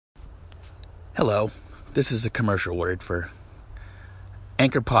Hello, this is a commercial word for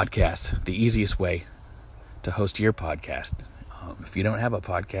Anchor Podcast, the easiest way to host your podcast. If you don't have a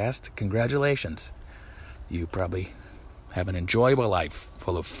podcast, congratulations. You probably have an enjoyable life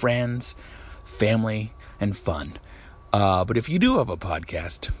full of friends, family, and fun. But if you do have a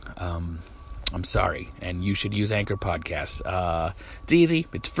podcast, I'm sorry, and you should use Anchor Podcasts. It's easy,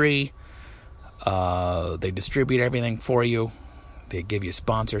 it's free. They distribute everything for you. They give you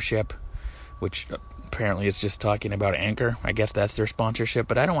sponsorship, which apparently is just talking about Anchor. I guess that's their sponsorship,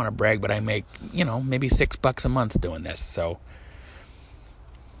 but I don't want to brag, but I make, maybe $6 a month doing this, so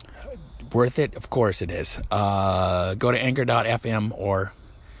worth it? Of course it is. Go to anchor.fm or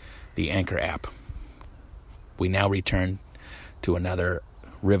the Anchor app. We now return to another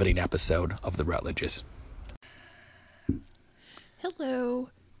riveting episode of The Rutledges. Hello.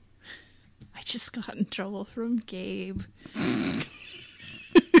 I just got in trouble from Gabe.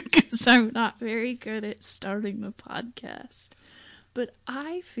 Because I'm not very good at starting the podcast. But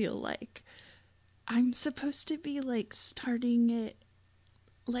I feel like I'm supposed to be starting it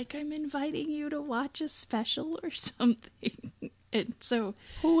like I'm inviting you to watch a special or something. And so...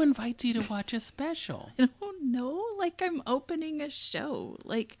 Who invites you to watch a special? I don't know. I'm opening a show.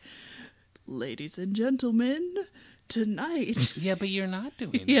 Ladies and gentlemen, tonight... Yeah, but you're not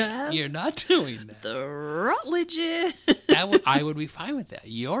doing Yeah. that. You're not doing that. The Rutledges. I would be fine with that.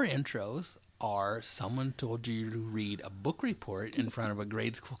 Your intros are someone told you to read a book report in front of a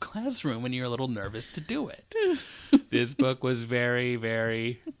grade school classroom and you're a little nervous to do it. This book was very,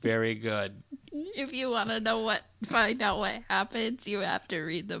 very, very good. If you want to find out what happens, you have to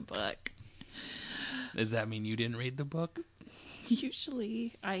read the book. Does that mean you didn't read the book? I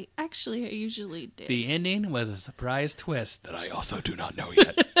usually do. The ending was a surprise twist that I also do not know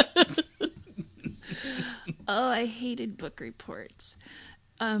yet. Oh, I hated book reports.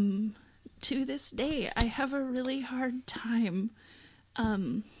 To this day, I have a really hard time.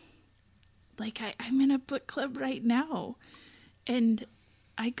 I'm in a book club right now, and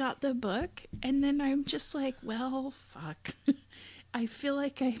I got the book, and then I'm just like, well, fuck. I feel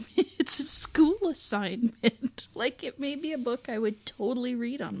like it's a school assignment. It may be a book I would totally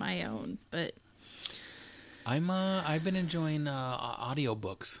read on my own, but... I've been enjoying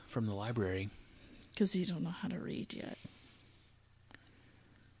audiobooks from the library. Because you don't know how to read yet.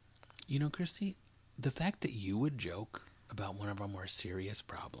 You know, Christy, the fact that you would joke about one of our more serious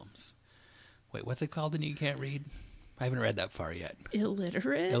problems. Wait, what's it called when you can't read? I haven't read that far yet.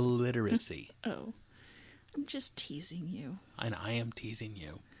 Illiterate? Illiteracy. Oh. I'm just teasing you. And I am teasing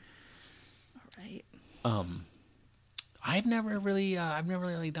you. All right. I've never really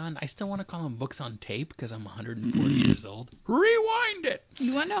done, I still want to call them books on tape because I'm 140 years old. Rewind it!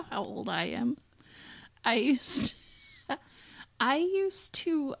 You want to know how old I am? I used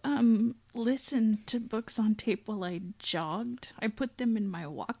to listen to books on tape while I jogged. I put them in my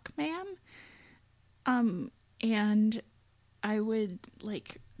Walkman. And I would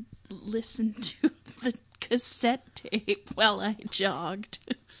listen to the cassette tape while I jogged.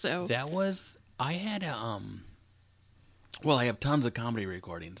 So I had I have tons of comedy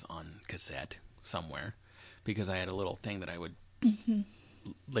recordings on cassette somewhere because I had a little thing that I would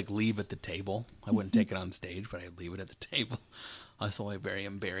leave at the table. I wouldn't take it on stage, but I'd leave it at the table. So I very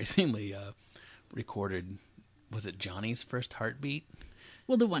embarrassingly recorded, was it Johnny's First Heartbeat?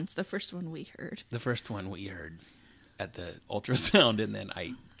 Well, the first one we heard. The first one we heard at the ultrasound, and then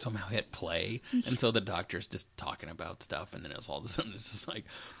I somehow hit play, and so the doctor's just talking about stuff, and then all of a sudden it's just like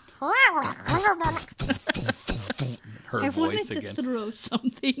her voice again. I wanted to throw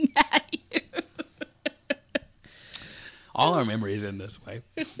something at you. All our memories in this way.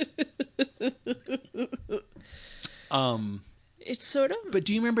 It's sort of... But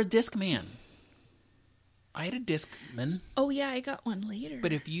do you remember Discman? I had a Discman. Oh, yeah, I got one later.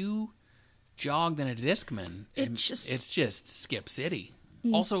 But if you jogged in a Discman, it's just Skip City.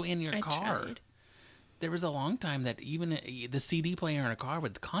 Also in your car. Tried. There was a long time that even the CD player in a car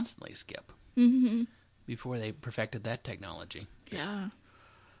would constantly skip. Mm-hmm. Before they perfected that technology. Yeah.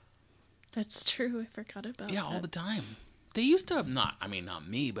 That's true. I forgot about that. Yeah, all the time. They used to have not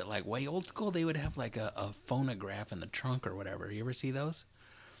me, but way old school, they would have a phonograph in the trunk or whatever. You ever see those?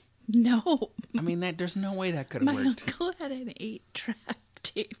 No. There's no way that could have worked. worked. My uncle had an 8-track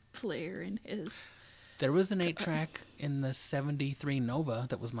tape player in his... There was an 8-track in the 73 Nova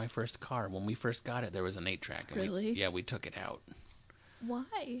that was my first car. When we first got it, there was an 8-track. Really? We took it out.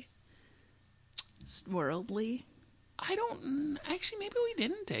 Why? It's worldly. I don't... Actually, maybe we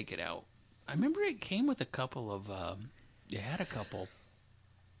didn't take it out. I remember it came with a couple of... You had a couple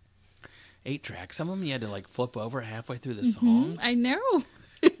 8-tracks. Some of them you had to flip over halfway through the song. I know.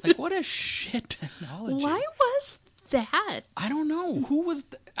 Like, what a shit technology. Why was that? I don't know. Who was...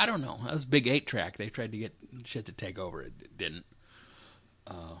 I don't know. That was Big 8-Track. They tried to get shit to take over. It didn't.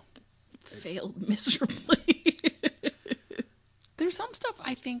 Failed miserably. There's some stuff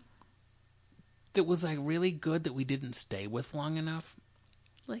I think that was like really good that we didn't stay with long enough.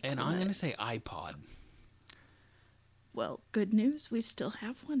 Like and what? I'm going to say iPod. Well, good news. We still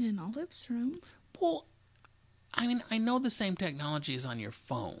have one in Olive's room. Well, I mean, I know the same technology is on your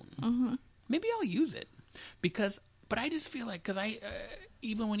phone. Uh-huh. Maybe I'll use it. But I just feel like, because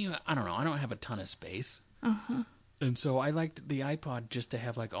even when I don't know, I don't have a ton of space. Uh-huh. And so I liked the iPod just to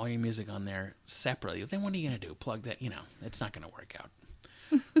have like all your music on there separately. Then what are you going to do? Plug that? It's not going to work out.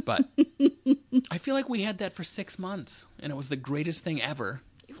 But I feel like we had that for 6 months, and it was the greatest thing ever.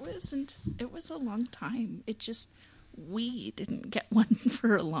 It wasn't. It was a long time. It just, we didn't get one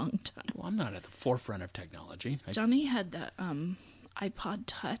for a long time. Well, I'm not at the forefront of technology. Johnny had the iPod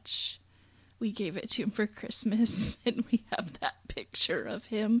Touch. We gave it to him for Christmas, and we have that picture of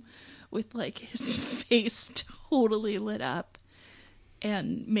him with like his face totally lit up.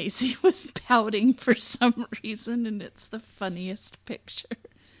 And Macy was pouting for some reason, and it's the funniest picture.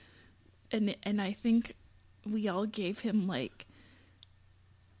 And I think we all gave him like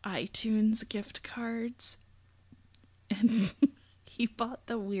iTunes gift cards, and he bought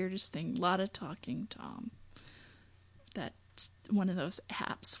the weirdest thing, a lot of Talking Tom. That's one of those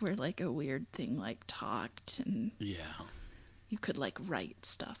apps where like a weird thing like talked, and Yeah. you could like write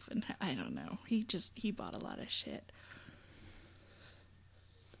stuff, and I don't know. He bought a lot of shit.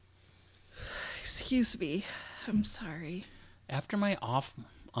 Excuse me. I'm sorry. After my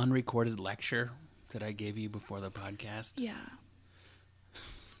unrecorded lecture that I gave you before the podcast. Yeah.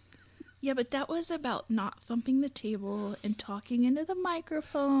 Yeah, but that was about not thumping the table and talking into the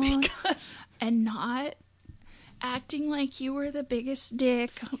microphone. And not acting like you were the biggest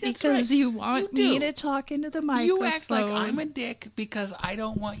dick because right. you want me to talk into the microphone. You act like I'm a dick because I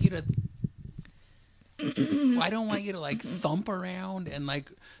don't want you to... I don't want you to like thump around and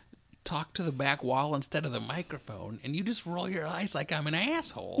like talk to the back wall instead of the microphone, and you just roll your eyes like I'm an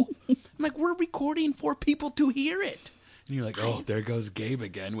asshole. I'm like, we're recording for people to hear it. And you're like, oh, there goes Gabe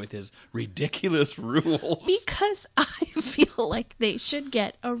again with his ridiculous rules. Because I feel like they should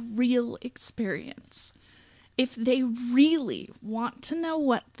get a real experience. If they really want to know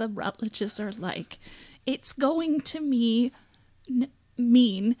what the Rutledges are like, it's going to mean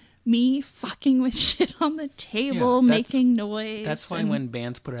me fucking with shit on the table, making noise. That's why when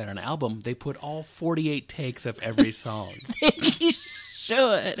bands put out an album, they put all 48 takes of every song. They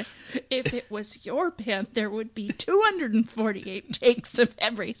should. If it was your band, there would be 248 takes of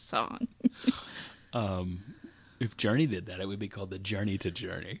every song. If Journey did that, it would be called The Journey to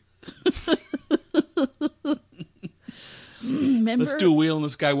Journey. Remember, Let's do a Wheel in the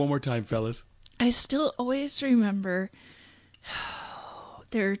Sky one more time, fellas. I still always remember...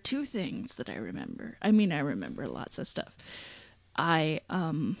 There are two things that I remember. I mean, I remember lots of stuff. I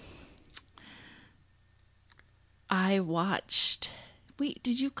watched... Wait,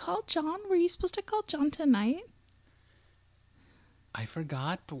 did you call John? Were you supposed to call John tonight? I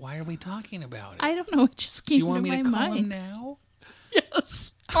forgot, but why are we talking about it? I don't know. It just came to my mind. Do you want me to call him now?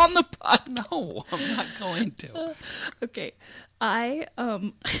 Yes, on the pod. No, I'm not going to. Okay.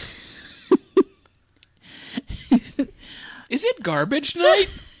 Is it garbage night?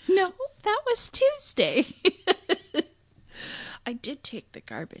 No, that was Tuesday. I did take the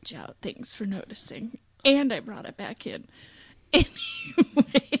garbage out. Thanks for noticing. And I brought it back in. Anyway.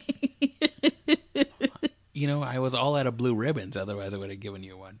 I was all out of blue ribbons. Otherwise, I would have given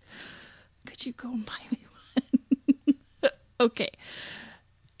you one. Could you go and buy me one? Okay.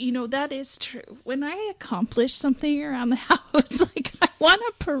 That is true. When I accomplish something around the house, like, I want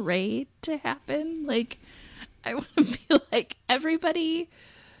a parade to happen. Like, I want to be like,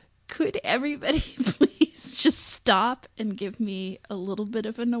 could everybody please just stop and give me a little bit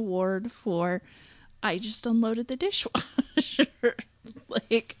of an award for I just unloaded the dishwasher?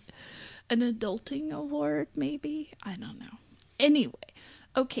 Like an adulting award, maybe? I don't know. Anyway,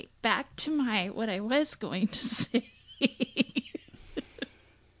 okay, back to what I was going to say.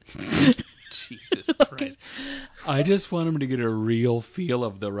 Jesus Christ. I just want them to get a real feel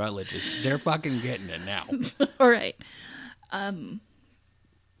of the Rutledges. They're fucking getting it now. All right.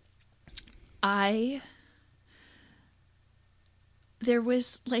 There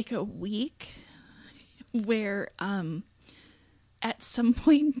was like a week where at some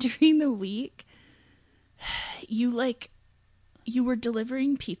point during the week you were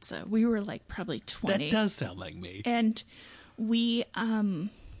delivering pizza. We were like probably 20. That does sound like me.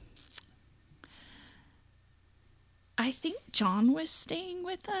 I think John was staying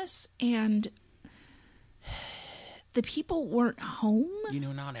with us, and the people weren't home. You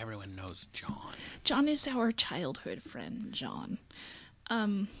know, not everyone knows John. John is our childhood friend, John.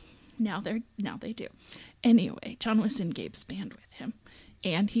 Now they do. Anyway, John was in Gabe's band with him,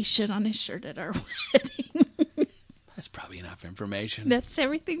 and he shit on his shirt at our wedding. That's probably enough information. That's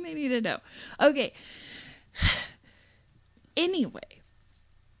everything they need to know. Okay. Anyway,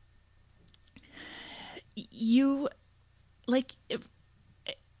 you if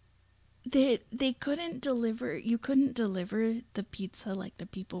they couldn't deliver, you couldn't deliver the pizza, like the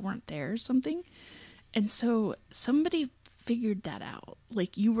people weren't there or something, and so somebody figured that out.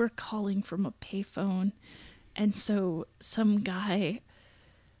 Like, you were calling from a payphone, and so some guy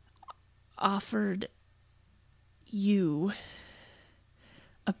offered you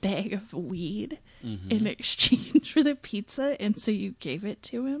a bag of weed in exchange for the pizza, and so you gave it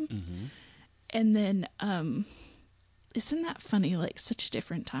to him. And then isn't that funny? Like, such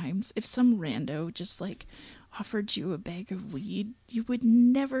different times. If some rando just like offered you a bag of weed, you would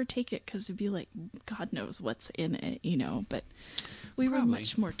never take it because it'd be like, God knows what's in it, you know. But we were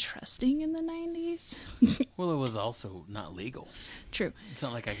much more trusting in the 90s. Well, it was also not legal. True. It's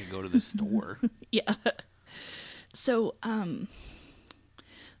not like I could go to the store. Yeah. So,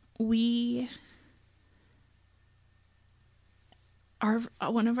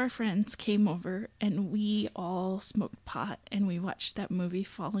 one of our friends came over, and we all smoked pot, and we watched that movie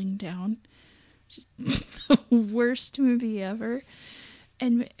Falling Down. The worst movie ever.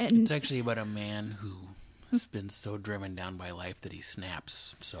 And it's actually about a man who has been so driven down by life that he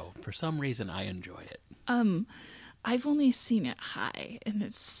snaps. So for some reason, I enjoy it. I've only seen it high, and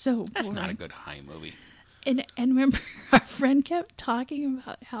it's so boring. That's not a good high movie. And remember, our friend kept talking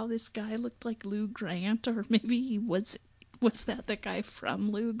about how this guy looked like Lou Grant, or maybe he was that the guy from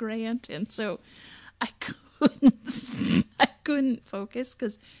Lou Grant? And so I couldn't focus,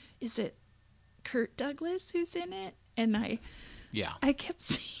 because is it Kurt Douglas who's in it? And I kept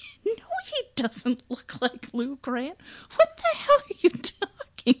saying, no, he doesn't look like Lou Grant. What the hell are you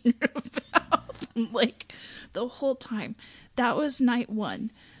talking about? Like, the whole time. That was night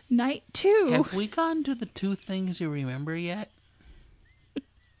 1. Night 2. Have we gone to the 2 things you remember yet?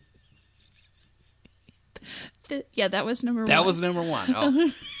 Yeah, that was number 1. That was number 1.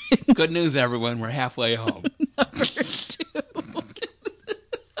 Oh, good news, everyone. We're halfway home. Number 2.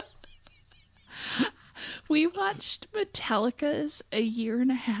 We watched Metallica's A Year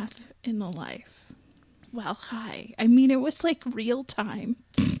and a Half in the Life while high. I mean, it was like real time.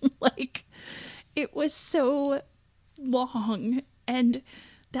 Like, it was so long. And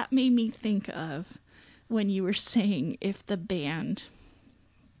that made me think of when you were saying if bands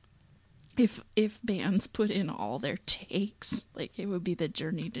put in all their takes, like, it would be the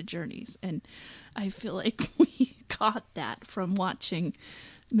Journey to Journeys. And I feel like we got that from watching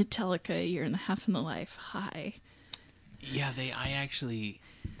Metallica A Year and a Half in the Life high. Yeah,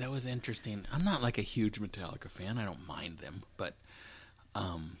 that was interesting. I'm not like a huge Metallica fan. I don't mind them, but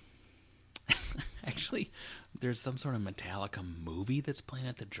actually, there's some sort of Metallica movie that's playing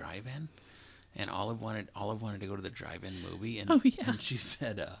at the drive-in, and Olive wanted to go to the drive-in movie, and, and she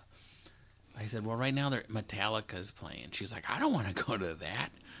said, I said, well, right now Metallica's playing. She's like, I don't want to go to that.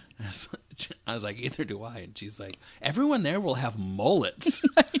 I was like, either do I. And she's like, everyone there will have mullets.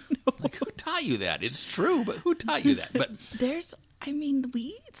 I know. Like, who taught you that? It's true, but who taught you that? But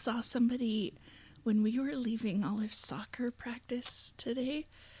we saw somebody when we were leaving Olive's soccer practice today.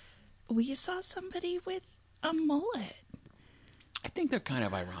 We saw somebody with a mullet. I think they're kind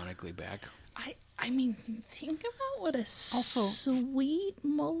of ironically back. I mean, think about what a sweet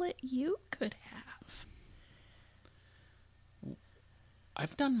mullet you could have.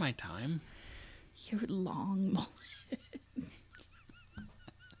 I've done my time. Your long mullet.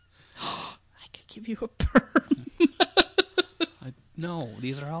 I could give you a perm. No,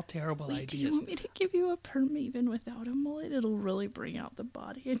 these are all terrible ideas. Do you want me to give you a perm even without a mullet? It'll really bring out the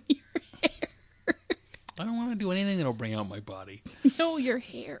body in your hair. I don't want to do anything that'll bring out my body. No, your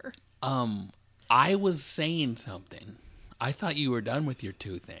hair. I was saying something. I thought you were done with your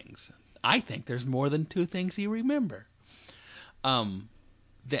 2 things. I think there's more than 2 things you remember.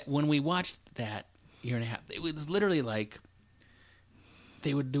 That when we watched that Year and a Half, it was literally like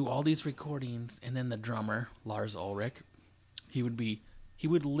they would do all these recordings, and then the drummer, Lars Ulrich, he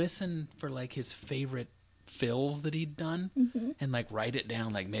would listen for like his favorite fills that he'd done, and like write it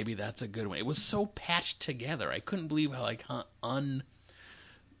down, like maybe that's a good one. It was so patched together. I couldn't believe how like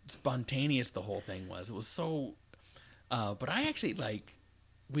spontaneous the whole thing was. It was so but I actually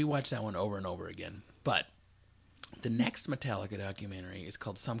we watched that one over and over again. But the next Metallica documentary is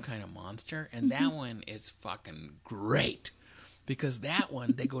called Some Kind of Monster, and that one is fucking great because that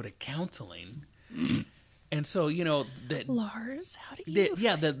one they go to counseling, and so Lars, how do you?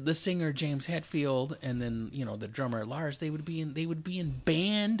 the singer James Hetfield and then the drummer Lars, they would be in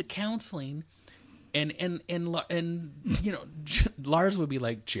band counseling, and Lars would be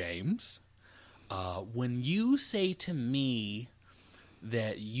like, James, when you say to me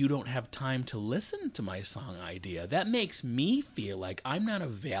that you don't have time to listen to my song idea, that makes me feel like I'm not a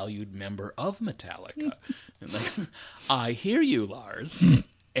valued member of Metallica. And like, I hear you, Lars.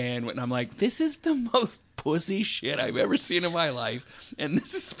 And when I'm like, this is the most pussy shit I've ever seen in my life, and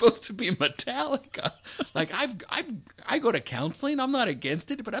this is supposed to be Metallica. Like, I go to counseling. I'm not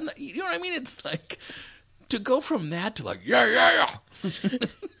against it, but I'm not. You know what I mean? It's like to go from that to like, yeah.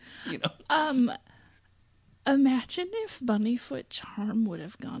 Imagine if Bunnyfoot Charm would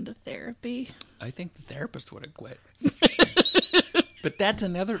have gone to therapy. I think the therapist would have quit. But that's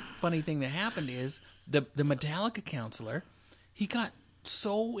another funny thing that happened is the Metallica counselor, he got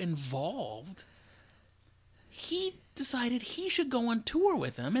so involved, he decided he should go on tour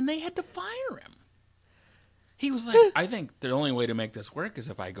with them, and they had to fire him. He was like, I think the only way to make this work is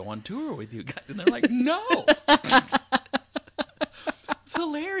if I go on tour with you guys. And they're like, no. It's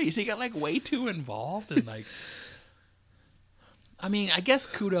hilarious. He got like way too involved and like, I mean, I guess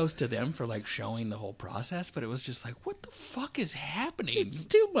kudos to them for like showing the whole process, but it was just like, what the fuck is happening? It's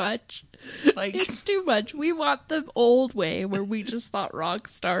too much. Like, it's too much. We want the old way where we just thought rock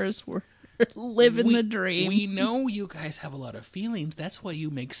stars were living the dream. We know you guys have a lot of feelings. That's why you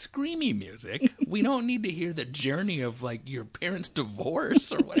make screamy music. We don't need to hear the journey of like your parents'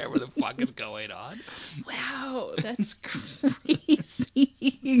 divorce or whatever the fuck is going on. Wow, that's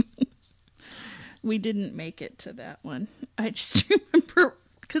crazy. We didn't make it to that one. I just remember,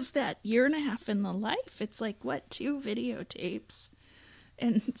 because that year and a half in the life, it's like, what, 2 videotapes?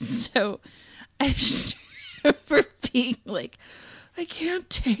 And so I just remember being like, I can't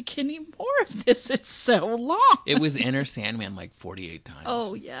take any more of this. It's so long. It was Enter Sandman like 48 times.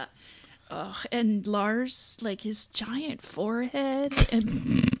 Oh, yeah. Oh, and Lars, like his giant forehead.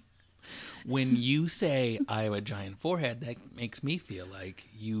 And when you say I have a giant forehead, that makes me feel like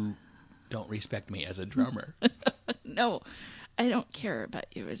you don't respect me as a drummer. No, I don't care about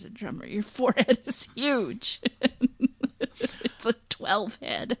you as a drummer. Your forehead is huge. It's a 12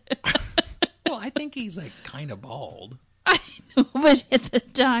 head. Well, I think he's like kind of bald. I know, but at the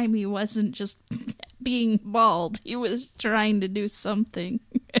time he wasn't just being bald. He was trying to do something.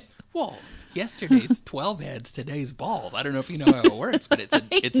 Well, yesterday's 12 heads, today's bald. I don't know if you know how it works, but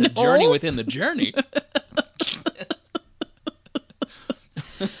it's a journey within the journey.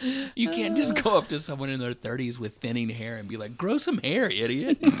 You can't just go up to someone in their 30s with thinning hair and be like, grow some hair,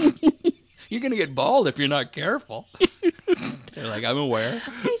 idiot. You're going to get bald if you're not careful. They're like, I'm aware.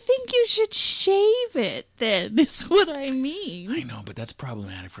 I think you should shave it then, is what I mean. I know, but that's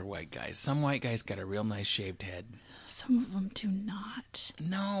problematic for white guys. Some white guys got a real nice shaved head. Some of them do not.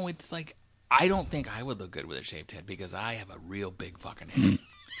 No, it's like, I don't think I would look good with a shaved head because I have a real big fucking head.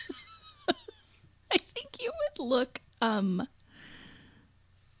 I think you would look,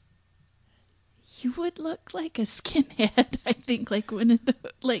 you would look like a skinhead, I think, like when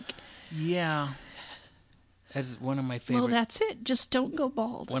yeah. As one of my favorite... Well, that's it. Just don't go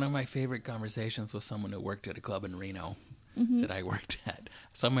bald. One of my favorite conversations with someone who worked at a club in Reno that I worked at.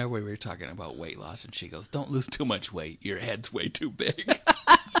 Somewhere we were talking about weight loss, and she goes, don't lose too much weight. Your head's way too big.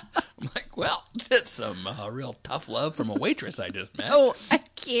 I'm like, well, that's some real tough love from a waitress I just met. Oh, I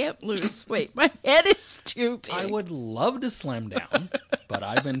can't lose weight. My head is too big. I would love to slim down, but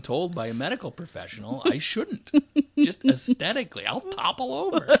I've been told by a medical professional I shouldn't. Just aesthetically, I'll topple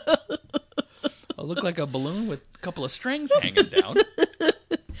over. I'll look like a balloon with a couple of strings hanging down.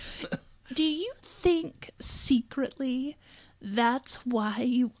 Do you think secretly that's why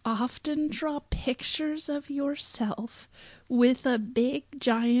you often draw pictures of yourself with a big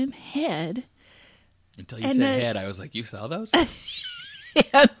giant head? Until you said head, I was like, you saw those?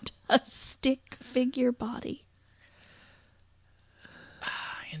 And a stick figure body.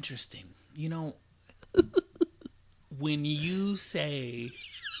 Interesting. You know, when you say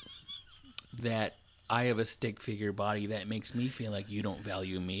that I have a stick figure body, that makes me feel like you don't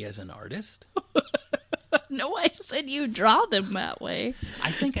value me as an artist. No, I said you draw them that way.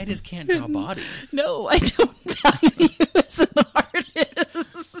 I think I just can't draw bodies. No, I don't value you as an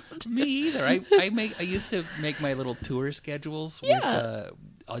artist. Me either. I used to make my little tour schedules with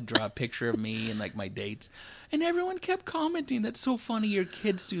I'll draw a picture of me and like my dates, and everyone kept commenting, that's so funny your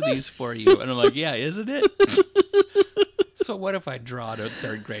kids do these for you. And I'm like, yeah, isn't it? So what if I draw to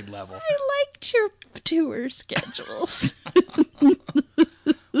 3rd grade level? I liked your tour schedules.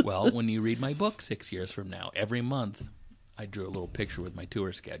 Well, when you read my book 6 years from now, every month I drew a little picture with my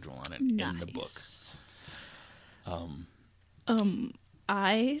tour schedule on it in the book.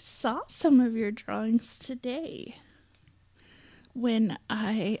 I saw some of your drawings today when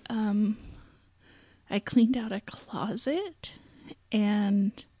I cleaned out a closet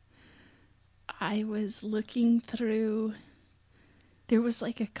and I was looking through. There was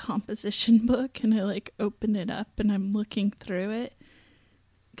like a composition book, and I like opened it up and I'm looking through it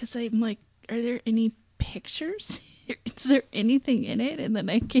because I'm like, are there any pictures? Is there anything in it? And then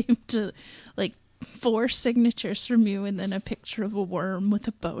I came to like 4 signatures from you and then a picture of a worm with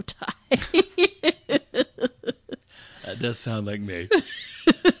a bow tie. That does sound like me.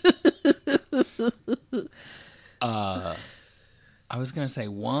 I was going to say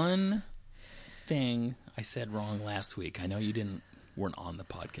one thing I said wrong last week. I know you weren't on the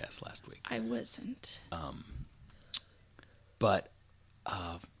podcast last week. I wasn't. But,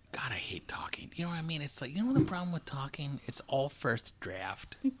 God, I hate talking. You know what I mean? It's like, you know the problem with talking? It's all first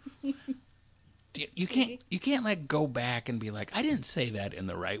draft. You can't like go back and be like, I didn't say that in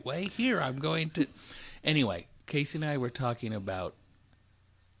the right way. Here, I'm going to. Anyway, Casey and I were talking about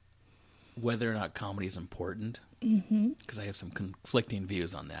whether or not comedy is important. Because I have some conflicting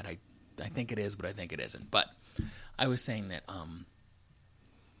views on that. I think it is, but I think it isn't. But I was saying that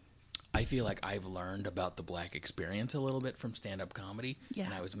I feel like I've learned about the black experience a little bit from stand-up comedy. Yeah.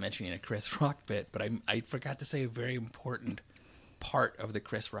 And I was mentioning a Chris Rock bit, but I forgot to say a very important part of the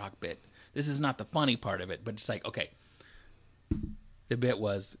Chris Rock bit. This is not the funny part of it, but it's like, okay, the bit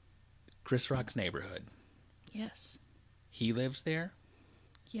was Chris Rock's neighborhood. Yes. He lives there.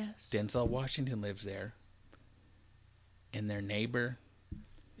 Yes. Denzel Washington lives there. And their neighbor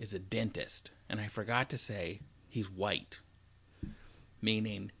is a dentist. And I forgot to say he's white.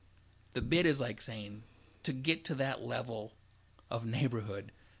 Meaning, the bit is like saying, to get to that level of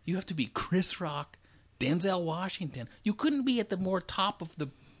neighborhood, you have to be Chris Rock, Denzel Washington. You couldn't be at the more top of the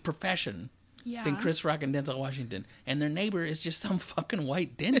profession than Chris Rock and Denzel Washington. And their neighbor is just some fucking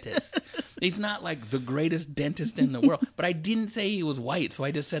white dentist. He's not like the greatest dentist in the world. But I didn't say he was white, so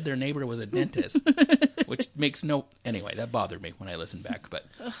I just said their neighbor was a dentist. Which makes no... Anyway, that bothered me when I listened back. But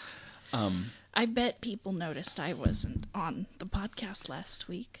I bet people noticed I wasn't on the podcast last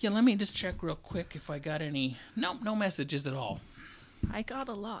week. yeah, let me just check real quick if I got any... No messages at all. I got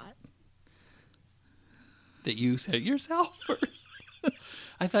a lot. That you sent yourself?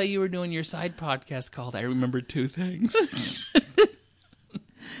 I thought you were doing your side podcast called I Remember Two Things.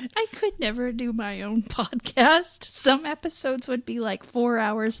 I could never do my own podcast. Some episodes would be like 4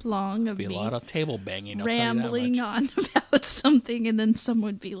 hours long of Be a me lot of table banging. I'll rambling tell you that much. on about something, and then some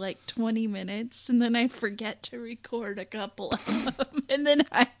would be like 20 minutes, and then I'd forget to record a couple of them, and then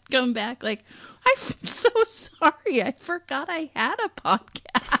I'd come back like, I'm so sorry, I forgot I had a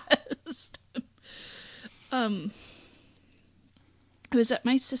podcast. I was at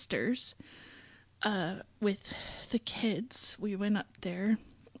my sister's with the kids. We went up there,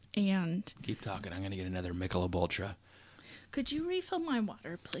 and... Keep talking. I'm going to get another Michelob Ultra. Could you refill my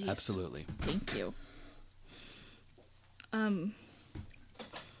water, please? Absolutely. Thank you.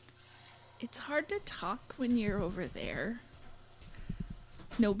 It's hard to talk when you're over there.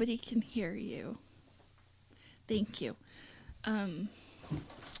 Nobody can hear you. Thank you.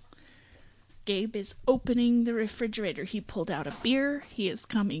 Gabe is opening the refrigerator. He pulled out a beer. He is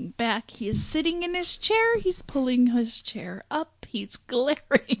coming back. He is sitting in his chair. He's pulling his chair up. He's glaring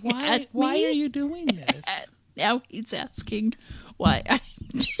at me. Why are you doing this? Now he's asking why I'm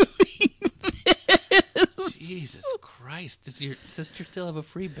doing this. Jesus Christ. Does your sister still have a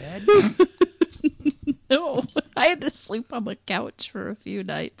free bed? No, I had to sleep on the couch for a few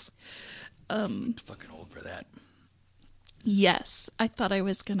nights. Fucking old for that. Yes, I thought I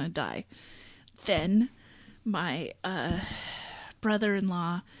was gonna die. Then my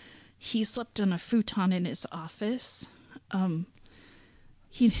brother-in-law, he slept on a futon in his office.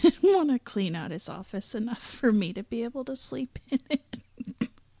 He didn't want to clean out his office enough for me to be able to sleep in it.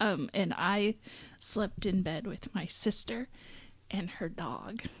 And I slept in bed with my sister and her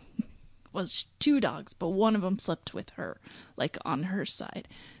dog. Well, 2 dogs, but one of them slept with her, like on her side.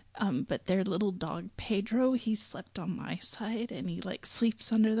 But their little dog, Pedro, he slept on my side, and he, like,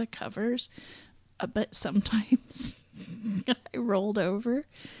 sleeps under the covers. But sometimes I rolled over,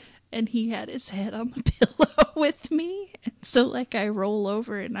 and he had his head on the pillow with me. And so, like, I roll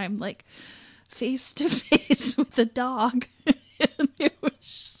over, and I'm, like, face to face with the dog. And it was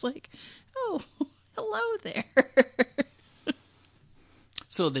just like, oh, hello there.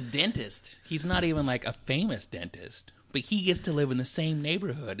 So the dentist, he's not even like a famous dentist, But he gets to live in the same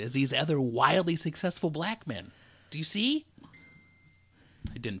neighborhood as these other wildly successful black men. Do you see?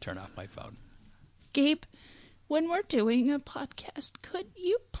 I didn't turn off my phone. Gabe, when we're doing a podcast, could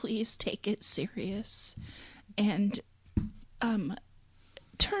you please take it serious and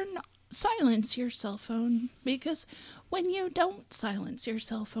silence your cell phone? Because when you don't silence your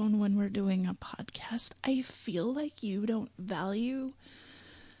cell phone when we're doing a podcast, I feel like you don't value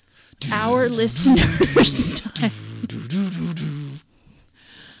our listeners' time.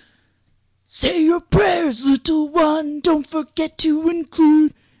 Say your prayers, little one. Don't forget to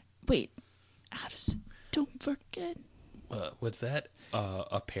include. Wait, how does it? Don't forget. What's that?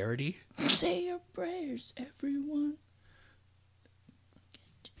 A parody? Say your prayers, everyone.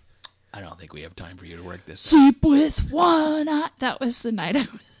 I don't think we have time for you to work this. Sleep with one eye. That was the night I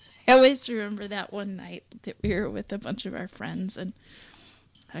always remember that one night that we were with a bunch of our friends and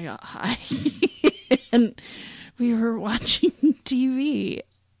I got high and we were watching TV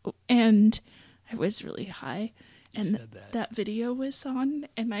and I was really high and that video was on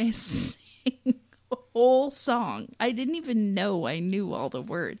and I sang a whole song. I didn't even know I knew all the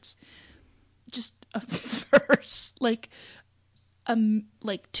words. Just a verse, like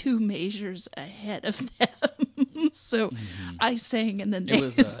 2 measures ahead of them. So I sang and then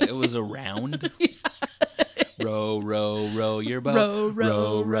it was a round. Yeah. Row, row, row your boat.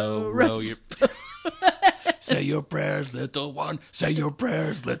 Row your boat. Say your prayers, little one. Say your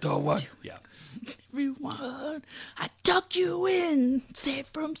prayers, little one. Yeah. Everyone, I tuck you in, safe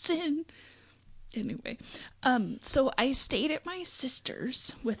from sin. Anyway, so I stayed at my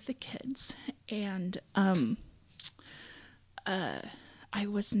sister's with the kids, and I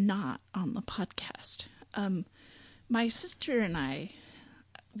was not on the podcast. My sister and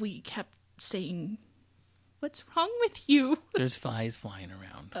we kept saying, "What's wrong with you?" There's flies flying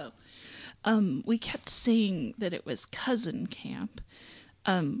around. Oh. We kept saying that it was cousin camp.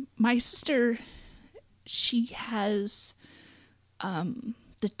 My sister, she has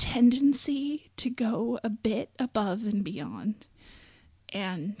the tendency to go a bit above and beyond.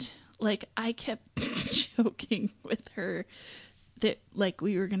 And, like, I kept joking with her that, like,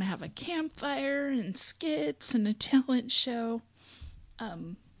 we were going to have a campfire and skits and a talent show.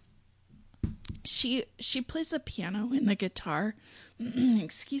 She plays the piano and the guitar,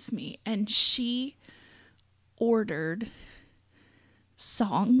 excuse me, and she ordered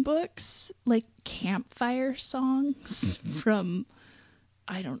songbooks, like campfire songs from,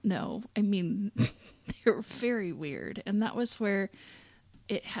 I don't know. I mean, they were very weird. And that was where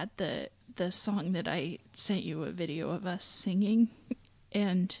it had the song that I sent you a video of us singing.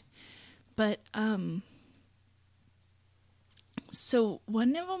 But so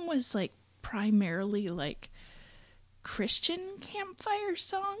one of them was like primarily like Christian campfire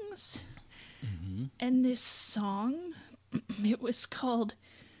songs. Mm-hmm. And this song, it was called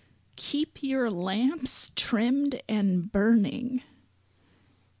Keep Your Lamps Trimmed and Burning.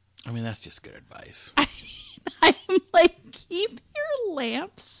 I mean, that's just good advice. I'm like, keep your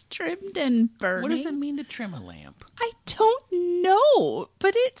lamps trimmed and burning. What does it mean to trim a lamp? I don't know,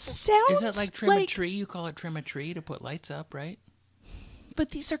 but it sounds. Is that like trim a tree? You call it trim a tree to put lights up, right? But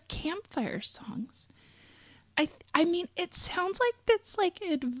these are campfire songs. I mean, it sounds like that's like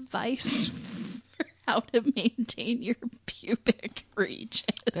advice for how to maintain your pubic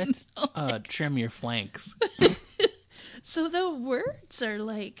region. That's trim your flanks. So the words are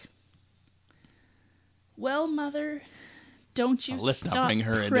like, well, mother, don't you stop bring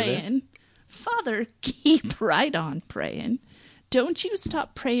her praying. Into this. Father, keep right on praying. Don't you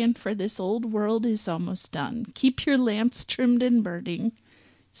stop praying, for this old world is almost done. Keep your lamps trimmed and burning.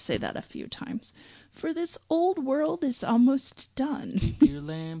 Say that a few times. For this old world is almost done. Keep your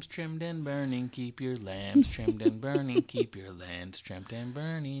lamps trimmed and burning. Keep your lamps trimmed and burning. Keep your lamps trimmed and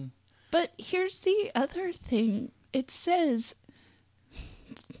burning. But here's the other thing. It says,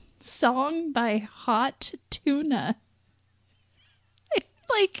 song by Hot Tuna.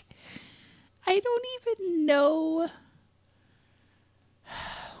 Like, I don't even know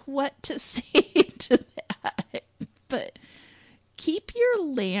what to say to that. But keep your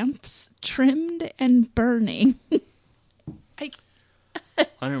lamps trimmed and burning. I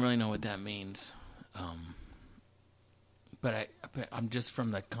don't really know what that means. But I'm just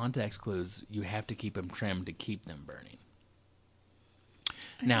from the context clues, you have to keep them trimmed to keep them burning.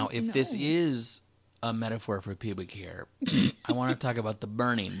 Now, if this is a metaphor for pubic hair, I want to talk about the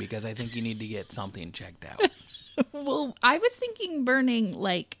burning because I think you need to get something checked out. Well, I was thinking burning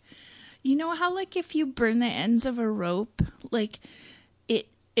like, you know how like if you burn the ends of a rope, like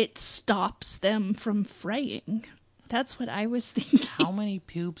it stops them from fraying. That's what I was thinking. How many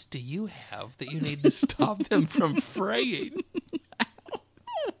pubes do you have that you need to stop them from fraying?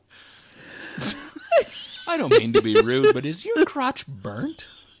 I don't mean to be rude, but is your crotch burnt?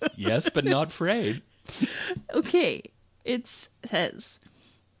 Yes, but not frayed. Okay, it says,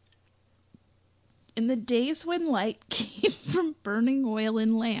 in the days when light came from burning oil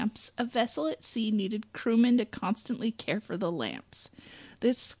in lamps, a vessel at sea needed crewmen to constantly care for the lamps.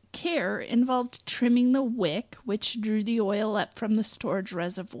 This care involved trimming the wick, which drew the oil up from the storage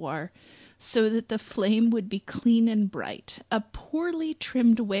reservoir, so that the flame would be clean and bright. A poorly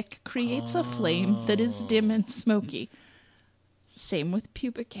trimmed wick creates a flame that is dim and smoky. Same with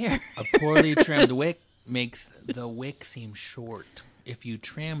pubic hair. A poorly trimmed wick makes the wick seem short. If you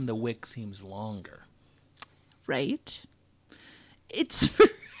trim, the wick seems longer. Right? It's for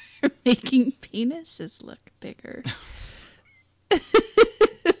making penises look bigger.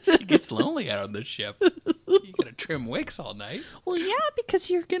 It gets lonely out on the ship. You gotta trim wicks all night. Well, yeah, because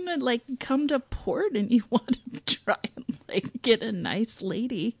you're gonna, like, come to port and you want to try and, like, get a nice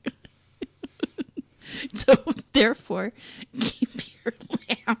lady. So, therefore, keep your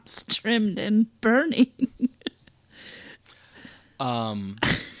lamps trimmed and burning.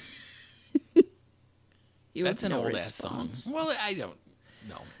 That's an old-ass song. Well, I don't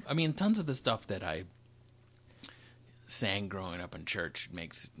know. I mean, tons of the stuff that I sang growing up in church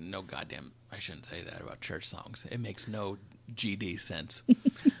makes no goddamn... I shouldn't say that about church songs. It makes no GD sense.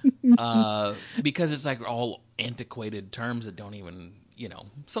 Because it's like all antiquated terms that don't even,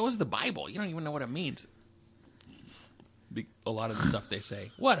 So is the Bible. You don't even know what it means. A lot of the stuff they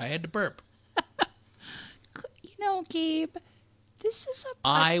say. What? I had to burp. Gabe, this is a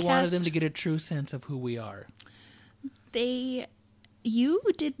podcast. I wanted them to get a true sense of who we are. You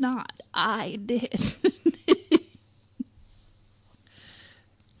did not. I did.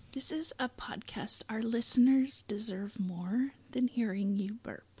 This is a podcast. Our listeners deserve more than hearing you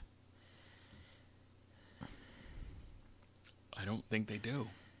burp. I don't think they do.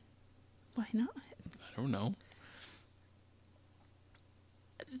 Why not? I don't know.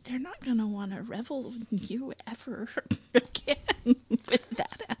 They're not going to want to revel in you ever again with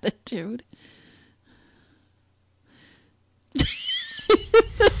that attitude.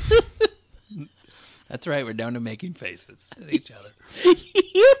 That's right. We're down to making faces at each other.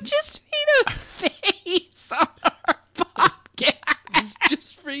 You just made a face on our podcast. It's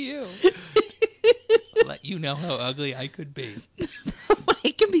just for you. I'll let you know how ugly I could be.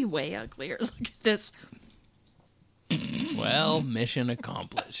 I can be way uglier. Look at this. Well, mission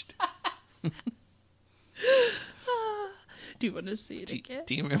accomplished. Do you want to see it again?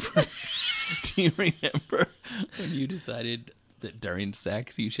 Do you remember when you decided that during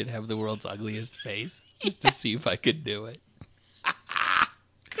sex you should have the world's ugliest face? Just to see if I could do it.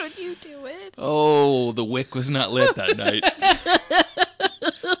 Could you do it? Oh, the wick was not lit that night.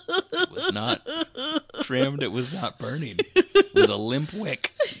 It was not trimmed. It was not burning. It was a limp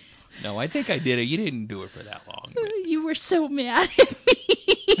wick. No, I think I did it. You didn't do it for that long. But... You were so mad at me.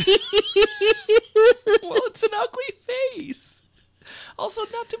 Well, it's an ugly face. Also,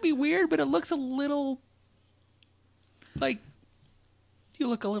 not to be weird, but it looks a little... Like, you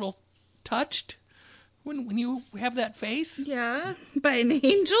look a little touched when you have that face. Yeah, by an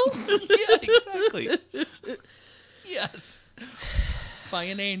angel? Yeah, exactly. Yes. By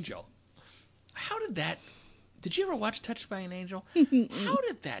an angel. How did that... Did you ever watch Touched by an Angel? How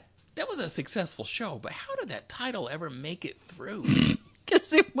did that... That was a successful show, but how did that title ever make it through?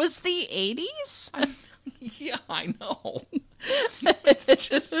 Because it was the 80s? Yeah, I know. It's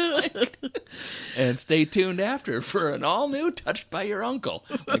just like... And stay tuned after for an all-new Touched by Your Uncle.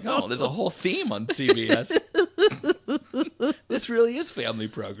 Like, oh, there's a whole theme on CBS. This really is family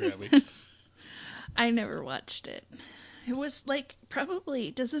programming. I never watched it. It was like,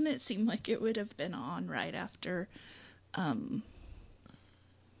 probably, doesn't it seem like it would have been on right after...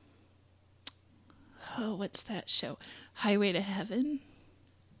 Oh, what's that show? Highway to Heaven?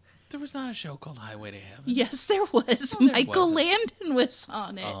 There was not a show called Highway to Heaven. Yes, there was. No, there Michael wasn't. Landon was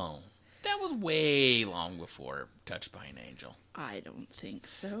on it. Oh. That was way long before Touched by an Angel. I don't think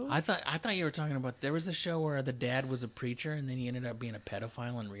so. I thought you were talking about... There was a show where the dad was a preacher and then he ended up being a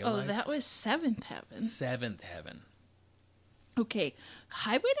pedophile in real life. Oh, that was Seventh Heaven. Seventh Heaven. Okay.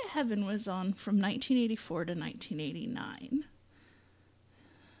 Highway to Heaven was on from 1984 to 1989.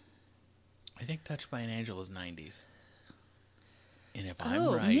 I think Touched by an Angel is 90s. And if I'm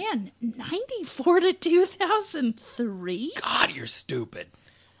Oh, right... man. 94 to 2003? God, you're stupid.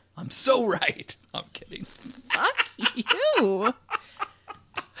 I'm so right. I'm kidding. Fuck you.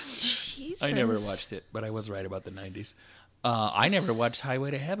 Jesus. I never watched it, but I was right about the 90s. I never watched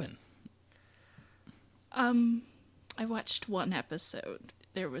Highway to Heaven. I watched one episode.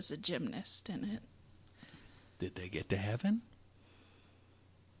 There was a gymnast in it. Did they get to heaven?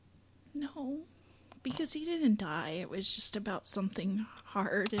 No, because he didn't die. It was just about something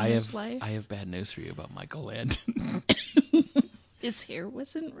hard in I his have life. I have bad news for you about Michael Landon. His hair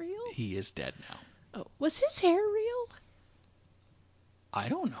wasn't real? He is dead now. Oh, was his hair real? I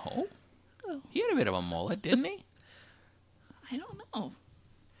don't know. Oh, He had a bit of a mullet, didn't he? I don't know.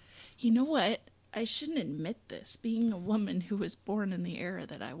 You know what? I shouldn't admit this, being a woman who was born in the era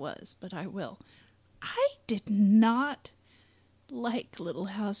that I was, but I will. I did not like Little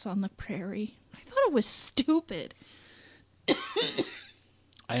House on the Prairie. I thought it was stupid.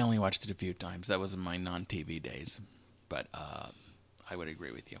 I only watched it a few times. That was in my non-TV days. But I would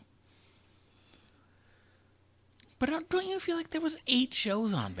agree with you. But don't you feel like there was 8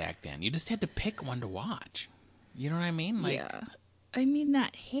 shows on back then? You just had to pick one to watch. You know what I mean? Like, Yeah. I mean,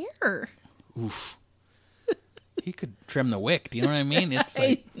 that hair. oof. He could trim the wick. Do you know what I mean? It's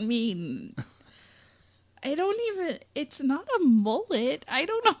like, I mean, I don't even, it's not a mullet. I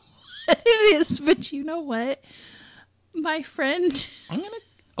don't know what it is, but you know what? My friend,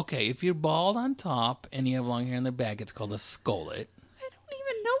 okay, if you're bald on top and you have long hair in the back, it's called a skullet. I don't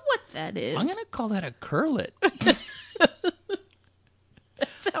even know what that is. I'm going to call that a curlet. That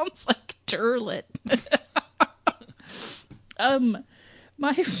sounds like turlet.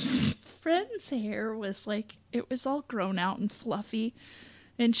 My friend's hair was like, it was all grown out and fluffy.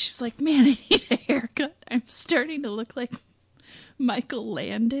 And she's like, man, I need a haircut. I'm starting to look like Michael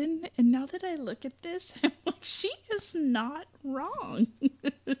Landon. And now that I look at this, I'm like, she is not wrong.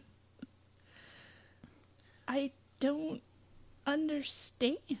 I don't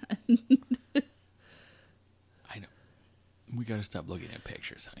understand. I know. We got to stop looking at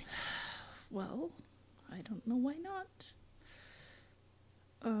pictures, honey. Well, I don't know why not.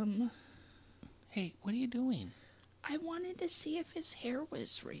 Hey, what are you doing? I wanted to see if his hair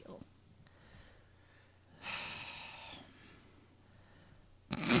was real.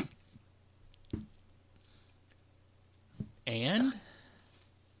 And?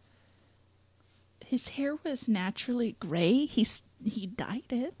 His hair was naturally gray. He dyed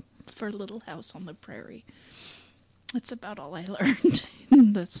it for Little House on the Prairie. That's about all I learned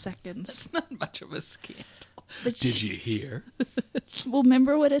in the seconds. It's not much of a scandal. But Did you hear? Well,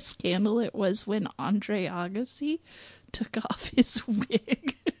 remember what a scandal it was when Andre Agassi took off his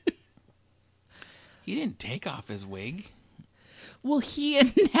wig? He didn't take off his wig. Well, he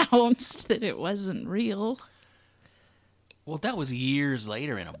announced that it wasn't real. Well, that was years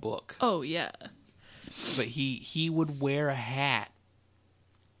later in a book. Oh, yeah. But he would wear a hat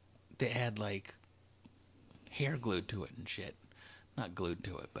that had, like, hair glued to it and shit. Not glued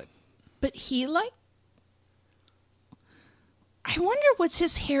to it, but... But he, like... I wonder, was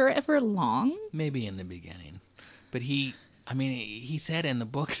his hair ever long? Maybe in the beginning. But he said in the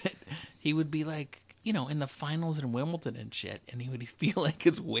book that he would be like, you know, in the finals in Wimbledon and shit, and he would feel like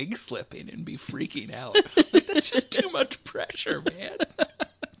his wig slipping and be freaking out. Like, that's just too much pressure, man.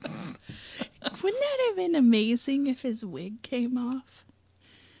 Wouldn't that have been amazing if his wig came off?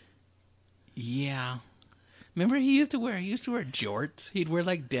 Yeah. Remember he used to wear jorts? He'd wear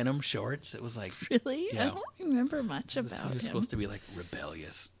like denim shorts. It was like, Really? Yeah. I don't remember much he was about him. supposed to be like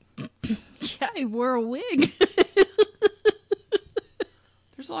rebellious. Yeah, he wore a wig.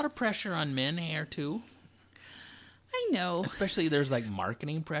 There's a lot of pressure on men hair too. I know. Especially there's like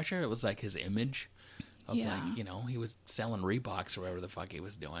marketing pressure. It was like his image of Yeah. like, you know, he was selling Reeboks or whatever the fuck he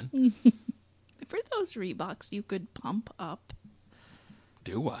was doing. For those Reeboks, you could pump up.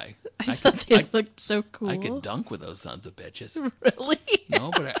 Do I? I thought they looked so cool. I could dunk with those sons of bitches. Really?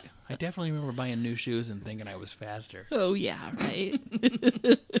 No, but I definitely remember buying new shoes and thinking I was faster. Oh, yeah, right.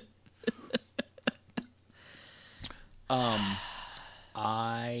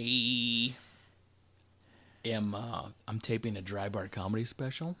 I'm taping a Dry Bar comedy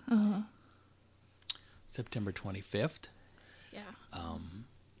special. September 25th, Yeah.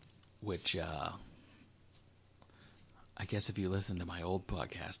 which I guess if you listen to my old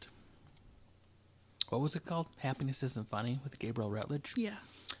podcast, what was it called? Happiness Isn't Funny with Gabriel Rutledge. Yeah.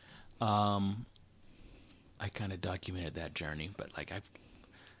 I kind of documented that journey, but like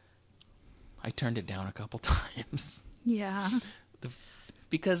I turned it down a couple times. Yeah.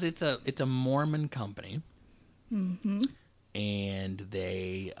 Because it's a Mormon company, and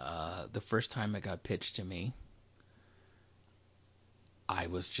they the first time it got pitched to me, I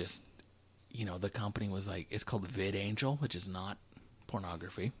was just, you know, the company was like, it's called VidAngel, which is not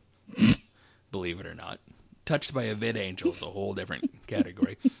pornography, believe it or not. Touched by a VidAngel is a whole different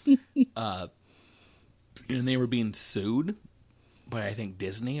category, and they were being sued by I think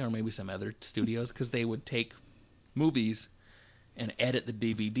Disney or maybe some other studios because they would take movies and edit the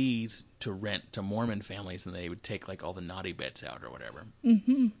DVDs to rent to Mormon families, and they would take like all the naughty bits out or whatever.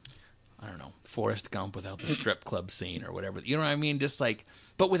 Mm-hmm. I don't know, Forrest Gump without the strip club scene or whatever. You know what I mean? Just like,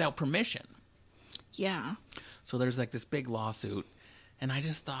 but without permission. Yeah. So there's like this big lawsuit, and I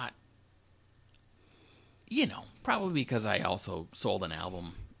just thought, probably because I also sold an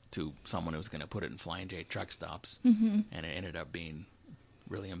album to someone who was going to put it in Flying J truck stops, and it ended up being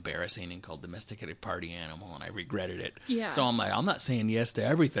really embarrassing and called Domesticated Party Animal, and I regretted it. Yeah. So I'm like, I'm not saying yes to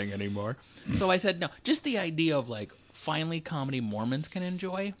everything anymore. So I said no. Just the idea of like finally comedy Mormons can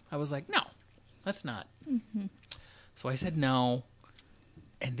enjoy, I was like, no, that's not. Mm-hmm. So I said no,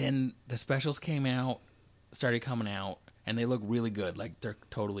 and then the specials started coming out, and they look really good. Like they're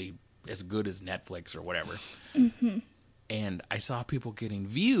totally as good as Netflix or whatever. Mm-hmm. And I saw people getting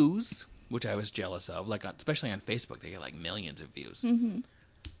views, which I was jealous of. Like especially on Facebook, they get like millions of views. Mm-hmm.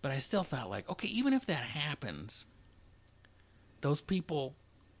 But I still thought, like, okay, even if that happens, those people,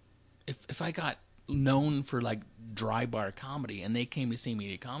 if I got known for, like, dry bar comedy and they came to see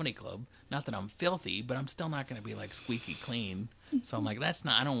me at a comedy club, not that I'm filthy, but I'm still not going to be, like, squeaky clean. So I'm like,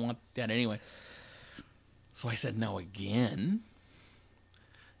 I don't want that anyway. So I said no again.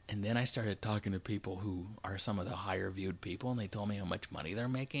 And then I started talking to people who are some of the higher viewed people, and they told me how much money they're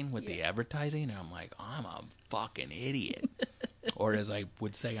making with the advertising, and I'm like, I'm a fucking idiot. Or as I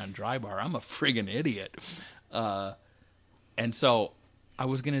would say on Dry Bar, I'm a friggin' idiot. And so I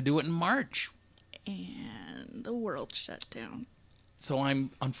was going to do it in March. And the world shut down. So I'm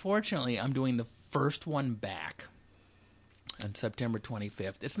doing the first one back on September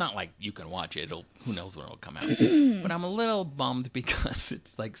 25th. It's not like you can watch it. Who knows when it'll come out. But I'm a little bummed because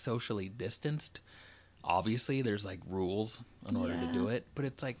it's like socially distanced. Obviously, there's like rules in order to do it. But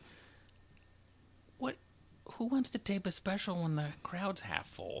it's like, who wants to tape a special when the crowd's half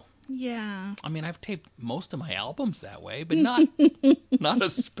full? Yeah. I mean, I've taped most of my albums that way, but not not a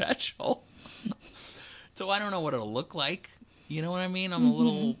special. So I don't know what it'll look like. You know what I mean? I'm a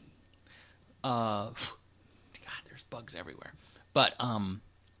little God, there's bugs everywhere. But I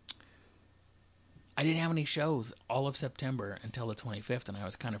didn't have any shows all of September until the 25th, and I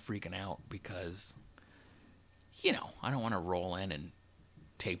was kind of freaking out because I don't want to roll in and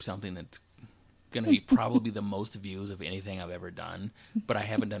tape something that's going to be probably the most views of anything I've ever done, but I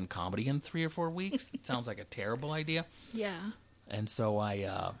haven't done comedy in 3 or 4 weeks. It sounds like a terrible idea. Yeah. And so I,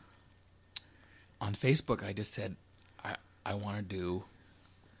 on Facebook, I just said, I want to do,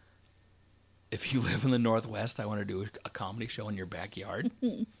 if you live in the Northwest, I want to do a comedy show in your backyard.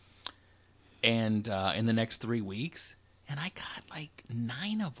 And in the next 3 weeks, and I got like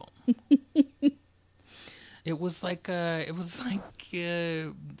 9 of them. It was like the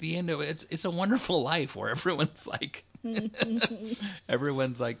end of it. It's a Wonderful Life where everyone's like, come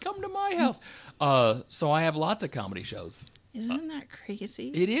to my house. So I have lots of comedy shows. Isn't that crazy?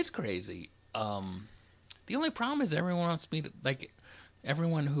 It is crazy. The only problem is everyone wants me to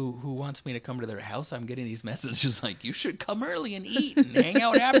everyone who wants me to come to their house. I'm getting these messages like, you should come early and eat and hang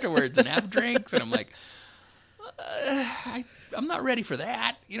out afterwards and have drinks. And I'm like, I'm not ready for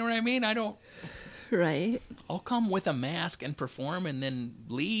that. You know what I mean? I don't. Right. I'll come with a mask and perform and then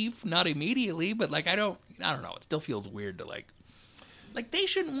leave, not immediately, but I don't know. It still feels weird to like they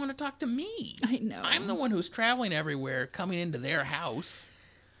shouldn't want to talk to me. I know. I'm the one who's traveling everywhere, coming into their house.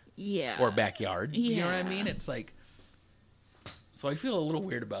 Yeah. Or backyard. Yeah. You know what I mean? It's like, so I feel a little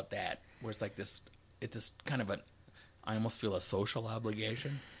weird about that, where it's like this, it's this kind of I almost feel a social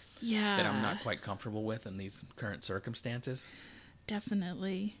obligation. Yeah. That I'm not quite comfortable with in these current circumstances.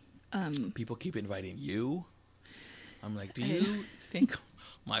 Definitely. People keep inviting you. I'm like, do you think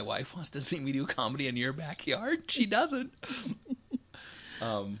my wife wants to see me do comedy in your backyard? She doesn't.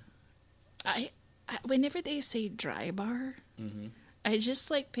 I whenever they say Dry Bar, I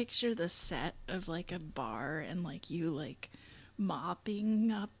just picture the set of a bar and you mopping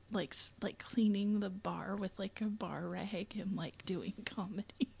up, cleaning the bar with a bar rag and doing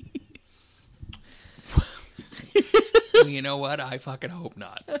comedy. Well, you know what? I fucking hope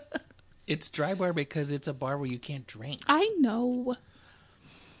not. It's Dry Bar because it's a bar where you can't drink. I know.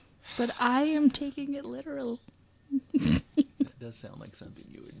 But I am taking it literal. That does sound like something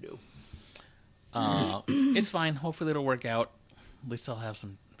you would do. It's fine. Hopefully it'll work out. At least I'll have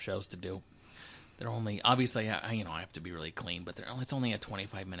some shows to do. They're only, obviously, I have to be really clean, but it's only a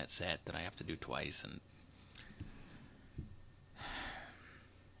 25-minute set that I have to do twice. And,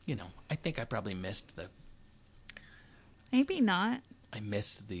 I think I probably missed Maybe not. I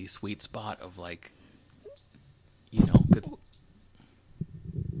missed the sweet spot of 'cause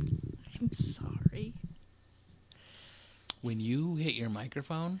I'm sorry. when you hit your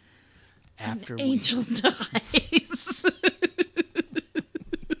microphone After an angel dies.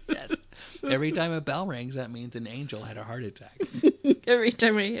 Yes. Every time a bell rings, that means an angel had a heart attack. Every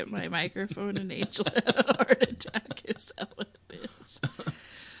time I hit my microphone, an angel had a heart attack. Is that what it is?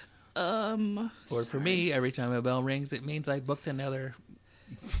 Or for me, every time a bell rings, it means I booked another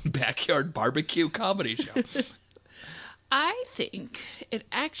backyard barbecue comedy show. I think it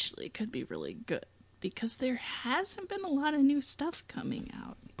actually could be really good because there hasn't been a lot of new stuff coming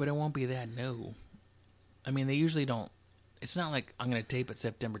out. But it won't be that new. I mean, they usually don't. It's not like I'm going to tape it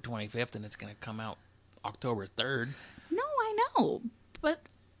September 25th and it's going to come out October 3rd. No, I know. But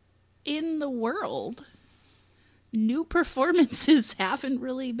in the world, new performances haven't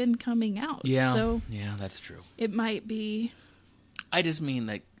really been coming out. Yeah. So yeah, that's true. it might be. I just mean,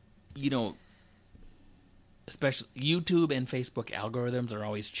 like, especially YouTube and Facebook algorithms are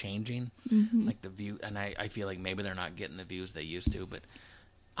always changing. Mm-hmm. Like the view, and I feel like maybe they're not getting the views they used to, but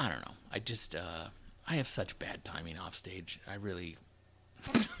I don't know. I just, I have such bad timing off stage. I really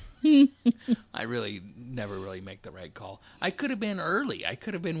never really make the right call. I could have been early. I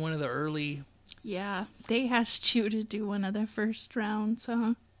could have been one of the early. Yeah, they asked you to do one of the first rounds,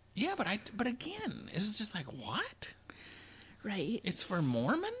 huh? Yeah, but again, it's just like, what? Right. It's for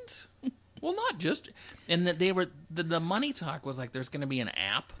Mormons? Well, not just. And that they were the money talk was like, there's going to be an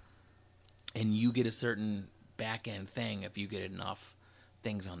app, and you get a certain back end thing if you get enough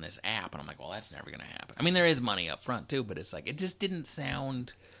things on this app. And I'm like, well, that's never going to happen. I mean, there is money up front too, but it's like, it just didn't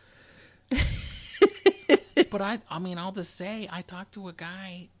sound. But I mean, I'll just say, I talked to a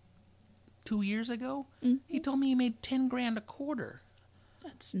guy 2 years ago. Mm-hmm. He told me he made $10,000 a quarter.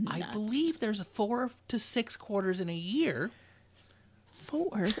 That's nuts. I believe there's 4 to 6 quarters in a year.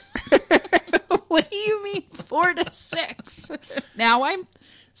 4? What do you mean 4 to 6? Now I'm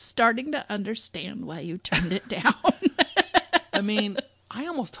starting to understand why you turned it down. I mean, I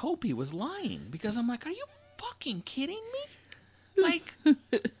almost hope he was lying because I'm like, are you fucking kidding me? Like,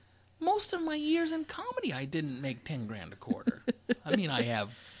 most of my years in comedy, I didn't make $10,000 a quarter. I mean, I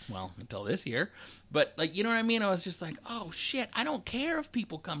have, well, until this year. But, like, you know what I mean? I was just like, oh, shit, I don't care if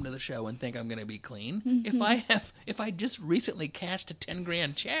people come to the show and think I'm going to be clean. Mm-hmm. If I just recently cashed a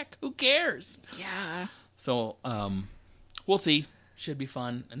 $10,000 check, who cares? Yeah. So, we'll see. Should be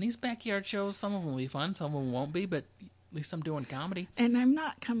fun. And these backyard shows, some of them will be fun, some of them won't be, but at least I'm doing comedy. And I'm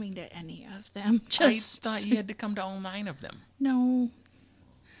not coming to any of them. I thought you had to come to all 9 of them. No.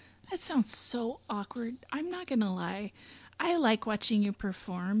 That sounds so awkward. I'm not going to lie. I like watching you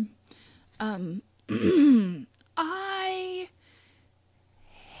perform. I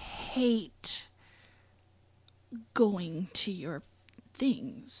hate going to your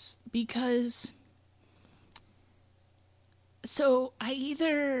things because so I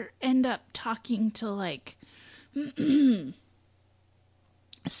either end up talking to like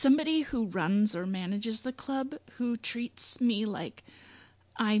somebody who runs or manages the club who treats me like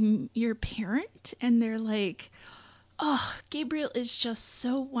I'm your parent, and they're like, oh, Gabriel is just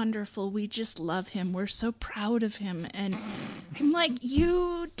so wonderful. We just love him. We're so proud of him. And I'm like,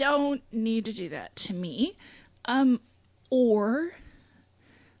 you don't need to do that to me. Or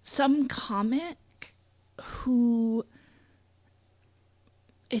some comic who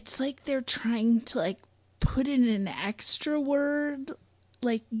it's like they're trying to like put in an extra word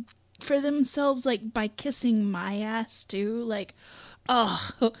like for themselves, like by kissing my ass too. Like,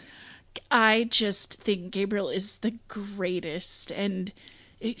 oh, I just think Gabriel is the greatest, and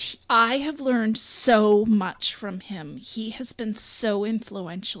I have learned so much from him. He has been so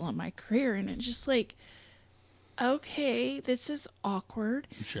influential in my career, and it's just like, okay, this is awkward.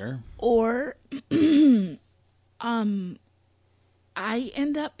 Sure. Or, I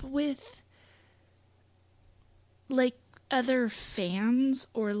end up with like other fans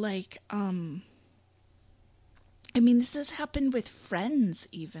or like, I mean, this has happened with friends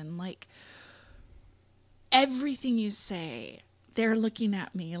even. Like, everything you say, they're looking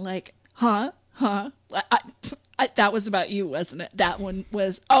at me like, huh? That was about you, wasn't it? That one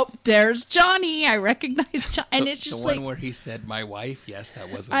was, oh, there's Johnny. I recognize Johnny. And it's just the one where he said, my wife? Yes, that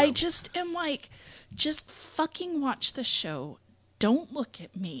wasn't I him. just am like, just fucking watch the show. Don't look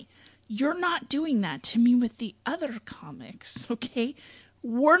at me. You're not doing that to me with the other comics, okay?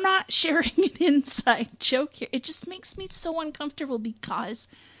 We're not sharing an inside joke here. It just makes me so uncomfortable because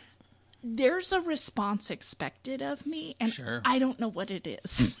there's a response expected of me, and sure. I don't know what it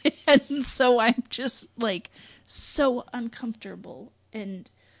is. And so I'm just like so uncomfortable and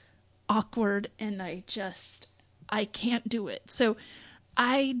awkward, and I can't do it. So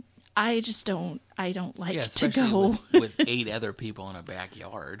I don't like to go with 8 other people in a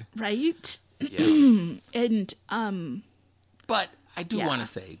backyard. Right? Yeah. And but I do want to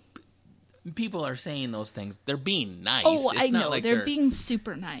say, people are saying those things. They're being nice. Oh, it's I not know. like They're being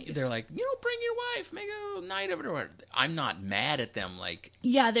super nice. They're like, bring your wife, make a night of it. Or I'm not mad at them. Like,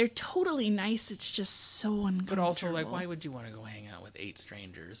 yeah, they're totally nice. It's just so uncomfortable. But also, like, why would you want to go hang out with 8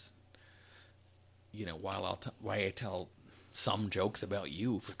 strangers? While I tell some jokes about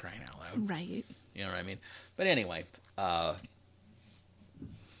you, for crying out loud. Right. You know what I mean? But anyway,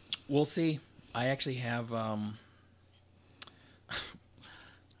 we'll see. I actually have, well,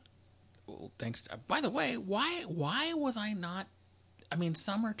 thanks. By the way, why was I not, I mean,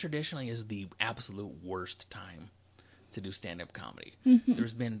 summer traditionally is the absolute worst time to do stand-up comedy. Mm-hmm.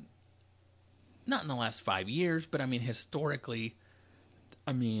 There's been, not in the last 5 years, but I mean, historically,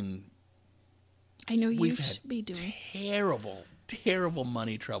 I know you should be doing terrible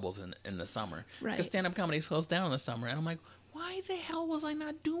money troubles in the summer. Right. Because stand-up comedy slows down in the summer. And I'm like, why the hell was I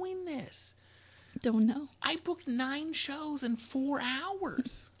not doing this? Don't know. I booked 9 shows in 4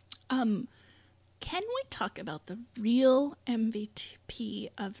 hours. Can we talk about the real MVP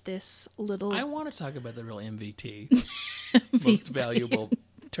of this little... I want to talk about the real MVT. Most valuable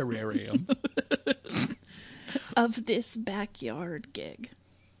terrarium. Of this backyard gig.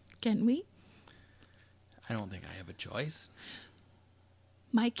 Can we? I don't think I have a choice.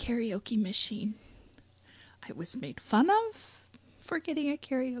 My karaoke machine. I was made fun of for getting a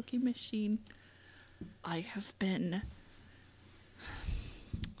karaoke machine. I have been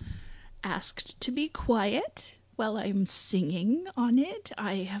asked to be quiet while I'm singing on it.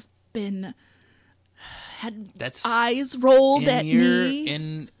 I have been had eyes rolled at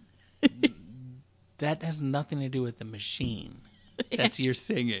me. That has nothing to do with the machine. That's your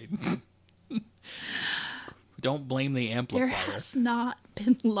singing. Don't blame the amplifier. There has not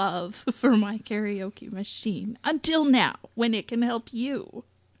been love for my karaoke machine until now, when it can help you.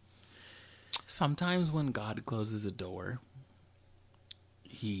 Sometimes when God closes a door,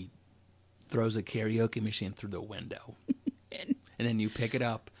 he throws a karaoke machine through the window. And then you pick it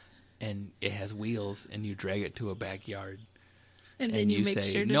up, and it has wheels, and you drag it to a backyard. And then you make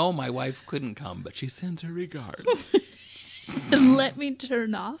say, sure to... No, my wife couldn't come, but she sends her regards. And let me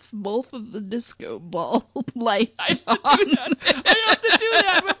turn off both of the disco ball lights on. I have to do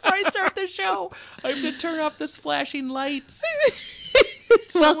that before I start the show. I have to turn off the flashing lights.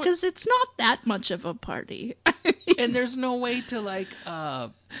 Well, because it's not that much of a party. And there's no way to like,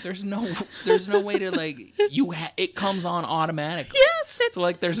 there's no way to like, it comes on automatically. Yes. So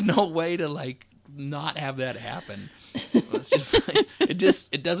like, there's no way to like not have that happen. It's just like,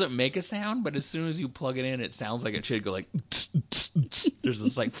 it doesn't make a sound, but as soon as you plug it in, it sounds like it should go like, there's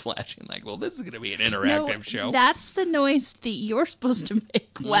this like flashing, like, well, this is going to be an interactive show. That's the noise that you're supposed to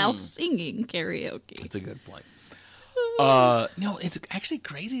make while singing karaoke. That's a good point. No, it's actually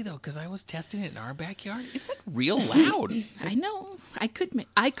crazy though, because I was testing it in our backyard. It's like real loud. I know. I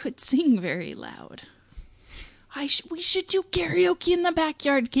could sing very loud. We should do karaoke in the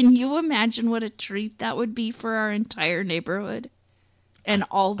backyard. Can you imagine what a treat that would be for our entire neighborhood and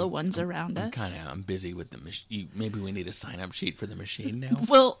all the ones around us? I'm busy with the machine. Maybe we need a sign-up sheet for the machine now.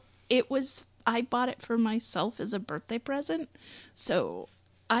 Well, I bought it for myself as a birthday present, so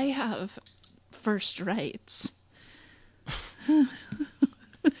I have first rights.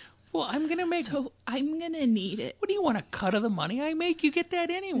 Well, I'm going to need it. What do you want, a cut of the money I make? You get that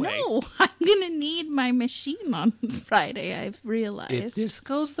anyway. No, I'm going to need my machine on Friday, I've realized. If this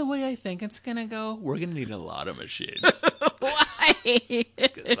goes the way I think it's going to go, we're going to need a lot of machines. Why?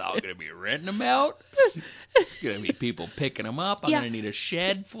 Because I'm going to be renting them out. There's going to be people picking them up. I'm going to need a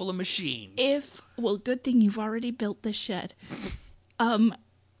shed full of machines. Good thing you've already built the shed.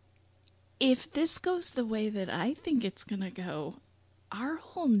 If this goes the way that I think it's going to go, our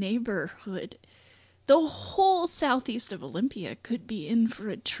whole neighborhood, the whole southeast of Olympia could be in for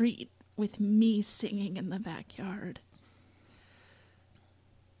a treat with me singing in the backyard.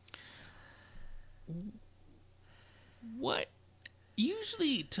 What?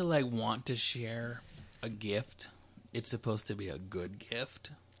 Usually to like want to share a gift, it's supposed to be a good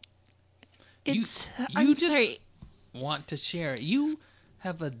gift. I'm sorry. Want to share. You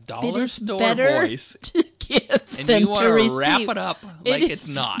have a dollar store voice. To give and than you to want to receive. wrap it up like it's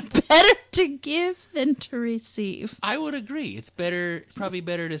not. Better to give than to receive. I would agree. It's probably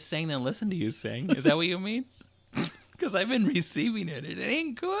better to sing than listen to you sing. Is that what you mean? Because I've been receiving it. It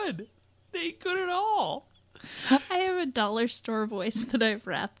ain't good. It ain't good at all. I have a dollar store voice that I've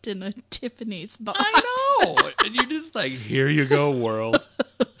wrapped in a Tiffany's box. I know. And you're just like, here you go, world.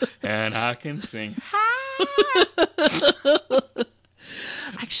 And I can sing.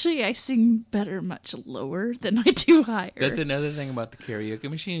 Actually, I sing better much lower than I do higher. That's another thing about the karaoke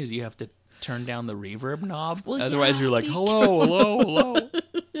machine is you have to turn down the reverb knob. Well, otherwise, you're like, hello, hello,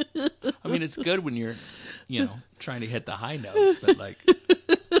 hello. I mean, it's good when you're, trying to hit the high notes, but like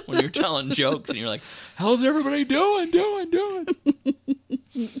when you're telling jokes and you're like, how's everybody doing?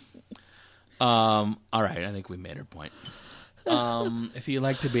 All right, I think we made our point. If you'd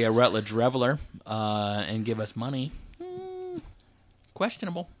like to be a Rutledge Reveler and give us money,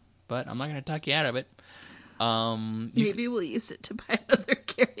 questionable, but I'm not going to talk you out of it. Maybe we'll use it to buy another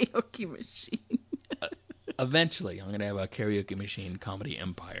karaoke machine. Eventually, I'm going to have a karaoke machine comedy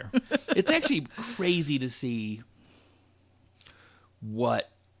empire. It's actually crazy to see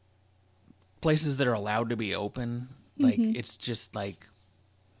what places that are allowed to be open. Like, it's just like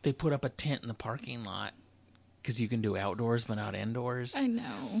they put up a tent in the parking lot because you can do outdoors but not indoors. I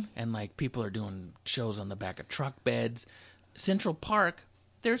know. And, like, people are doing shows on the back of truck beds. Central Park,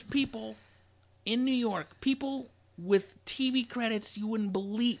 there's people in New York, people with TV credits you wouldn't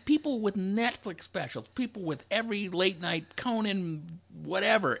believe, people with Netflix specials, people with every late night Conan,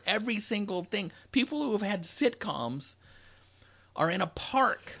 whatever, every single thing. People who have had sitcoms are in a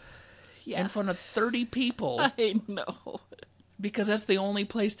park in front of 30 people. I know. Because that's the only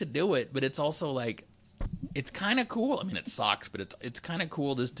place to do it, but it's also like, it's kind of cool. I mean, it sucks, but it's kind of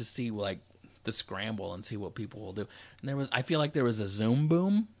cool just to see like the scramble and see what people will do. And I feel like there was a Zoom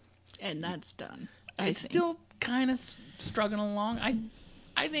boom. And that's done. It's still kind of struggling along.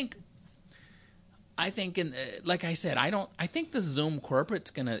 I think like I said, I think the Zoom corporate's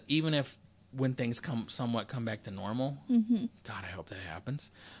gonna, even if when things come back to normal. God, I hope that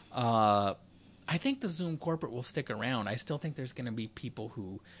happens. I think the Zoom corporate will stick around. I still think there's gonna be people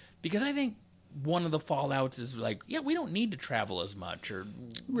who, because I think one of the fallouts is like, we don't need to travel as much, or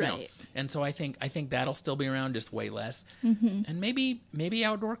right. And so I think that'll still be around, just way less. And maybe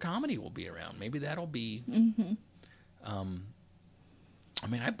outdoor comedy will be around. Maybe that'll be. I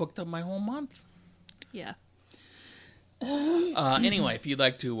mean, I booked up my whole month. Yeah. Anyway, if you'd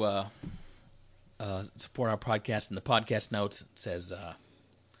like to support our podcast, in the podcast notes it says, I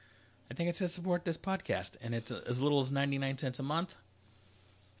think it says support this podcast, and it's as little as 99 cents a month.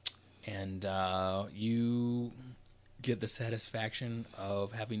 And you get the satisfaction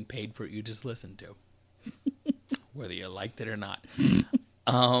of having paid for what you just listened to, whether you liked it or not.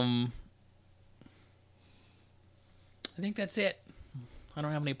 I think that's it. I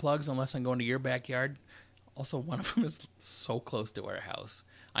don't have any plugs unless I'm going to your backyard. Also, one of them is so close to our house.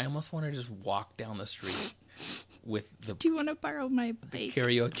 I almost want to just walk down the street with the Do you want to borrow my bike?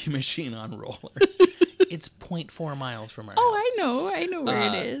 Karaoke machine on rollers. It's 0.4 miles from our Oh, house. I know where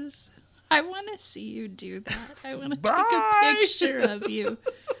it is. I want to see you do that. I want to take Bye! a picture of you.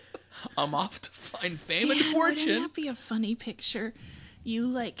 I'm off to find fame and Man, fortune. Wouldn't that be a funny picture? You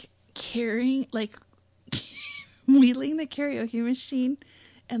like carrying, like wheeling the karaoke machine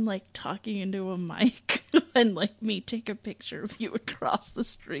and like talking into a mic, and like me take a picture of you across the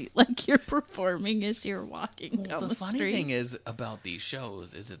street, like you're performing as you're walking down the street. The funny thing is about these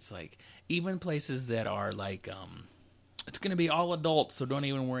shows is it's like, even places that are like, it's going to be all adults, so don't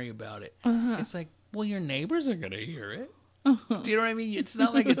even worry about it. It's like, well, your neighbors are going to hear it. Do you know what I mean? It's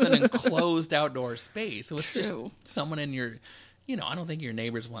not like it's an enclosed outdoor space. So it's just someone in your, I don't think your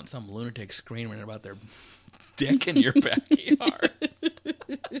neighbors want some lunatic screaming about their dick in your backyard.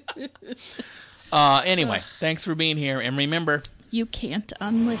 Anyway, thanks for being here. And remember, you can't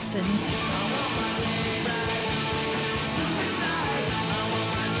unlisten.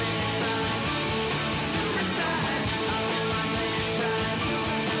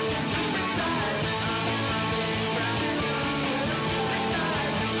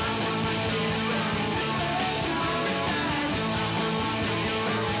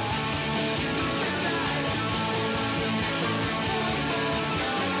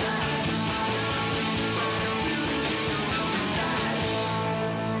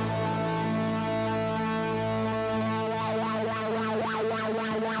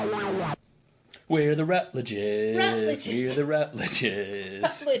 We're the Rutledges. Rutledges. We're the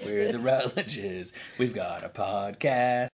Rutledges. We're the Rutledges. We've got a podcast.